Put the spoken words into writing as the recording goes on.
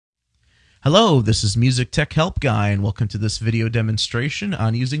Hello, this is Music Tech Help Guy, and welcome to this video demonstration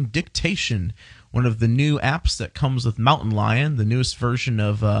on using Dictation, one of the new apps that comes with Mountain Lion, the newest version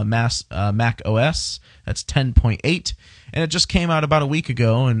of Mac OS. That's 10.8, and it just came out about a week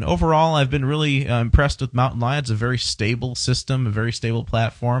ago. And overall, I've been really impressed with Mountain Lion. It's a very stable system, a very stable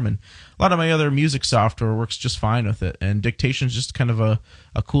platform, and a lot of my other music software works just fine with it. And Dictation is just kind of a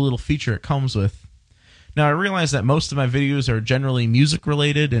cool little feature it comes with. Now, I realize that most of my videos are generally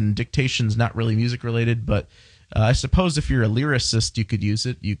music-related, and Dictation's not really music-related, but I suppose if you're a lyricist, you could use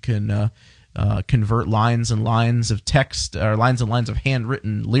it. You can convert lines and lines of text, or lines and lines of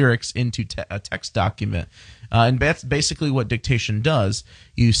handwritten lyrics into a text document. And that's basically what Dictation does.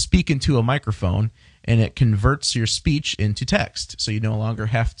 You speak into a microphone, and it converts your speech into text, so you no longer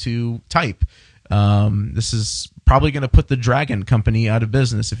have to type. This is probably going to put the Dragon company out of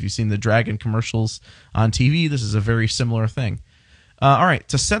business. If you've seen the Dragon commercials on TV, this is a very similar thing. All right,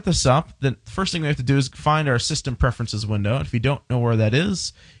 to set this up, the first thing we have to do is find our System Preferences window. If you don't know where that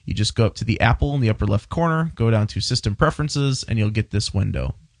is, you just go up to the apple in the upper left corner, go down to System Preferences, and you'll get this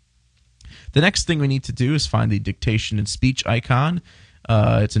window. The next thing we need to do is find the Dictation and Speech icon.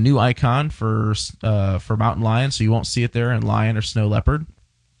 It's a new icon for Mountain Lion, so you won't see it there in Lion or Snow Leopard.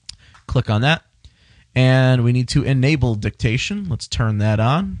 Click on that. And we need to enable Dictation. Let's turn that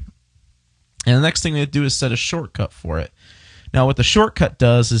on. And the next thing we have to do is set a shortcut for it. Now, what the shortcut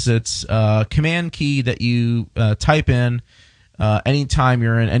does is it's a command key that you type in anytime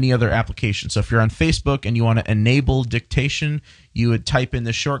you're in any other application. So if you're on Facebook and you want to enable Dictation, you would type in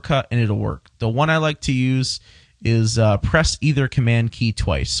the shortcut and it'll work. The one I like to use is press either command key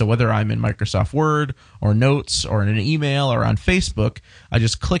twice. So whether I'm in Microsoft Word or Notes or in an email or on Facebook, I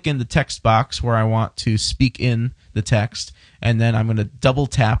just click in the text box where I want to speak in the text, and then I'm going to double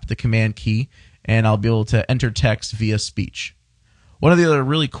tap the command key, and I'll be able to enter text via speech. One of the other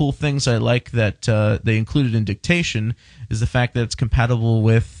really cool things I like that they included in Dictation is the fact that it's compatible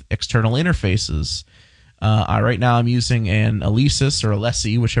with external interfaces. Right now I'm using an Alesis or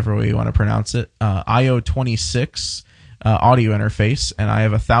Alessi, whichever way you want to pronounce it, IO26 audio interface, and I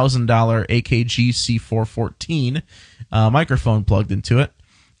have a $1,000 AKG C414 microphone plugged into it.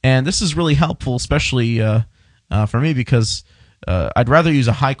 And this is really helpful, especially for me, because I'd rather use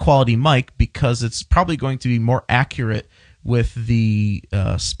a high-quality mic because it's probably going to be more accurate with the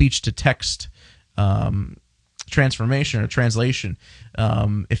speech-to-text transformation or translation.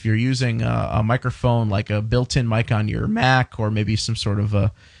 If you're using a microphone like a built-in mic on your Mac, or maybe some sort of an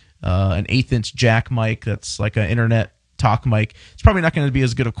 1/8" jack mic that's like an internet talk mic, it's probably not going to be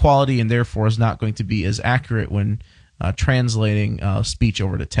as good a quality, and therefore is not going to be as accurate when translating speech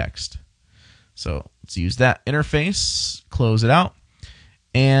over to text. So let's use that interface, close it out,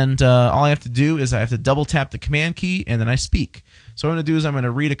 and all I have to do is I have to double tap the command key, and then I speak. So what I'm going to do is I'm going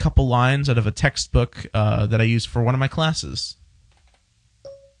to read a couple lines out of a textbook that I use for one of my classes.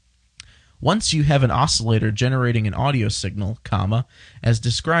 Once you have an oscillator generating an audio signal, comma, as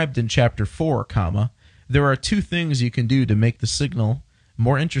described in Chapter 4, comma, there are two things you can do to make the signal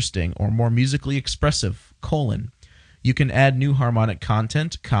more interesting or more musically expressive, colon. You can add new harmonic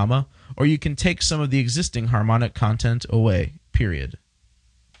content, comma, or you can take some of the existing harmonic content away, period.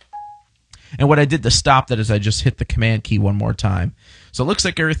 And what I did to stop that is I just hit the command key one more time. So it looks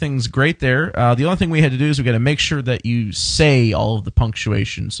like everything's great there. The only thing we had to do is we got to make sure that you say all of the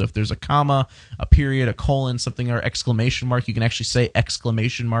punctuation. So if there's a comma, a period, a colon, something, or exclamation mark, you can actually say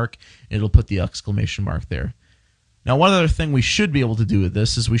exclamation mark, and it'll put the exclamation mark there. Now, one other thing we should be able to do with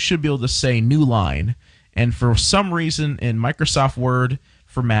this is we should be able to say Newline. And for some reason in Microsoft Word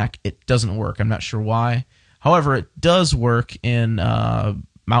for Mac, it doesn't work. I'm not sure why. However, it does work in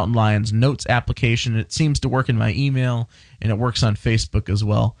Mountain Lion's Notes application. It seems to work in my email, and it works on Facebook as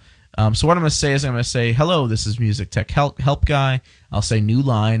well. So what I'm going to say is I'm going to say, hello, this is Music Tech Help Guy. I'll say new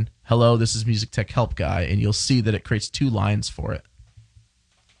line, hello, this is Music Tech Help Guy, and you'll see that it creates two lines for it.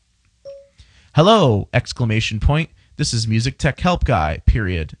 Hello, exclamation point, this is Music Tech Help Guy,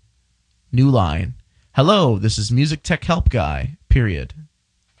 period. New line. Hello, this is Music Tech Help Guy, period.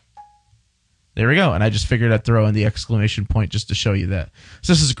 There we go, and I just figured I'd throw in the exclamation point just to show you that.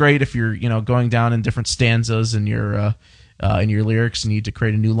 So this is great if you're, going down in different stanzas in your lyrics and you need to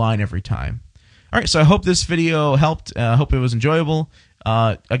create a new line every time. All right, so I hope this video helped. I hope it was enjoyable.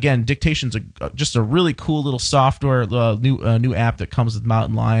 Again, Dictation's just a really cool little software, new app that comes with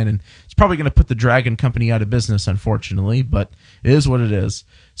Mountain Lion, and it's probably going to put the Dragon company out of business, unfortunately, but it is what it is.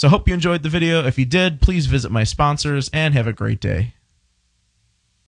 So I hope you enjoyed the video. If you did, please visit my sponsors, and have a great day.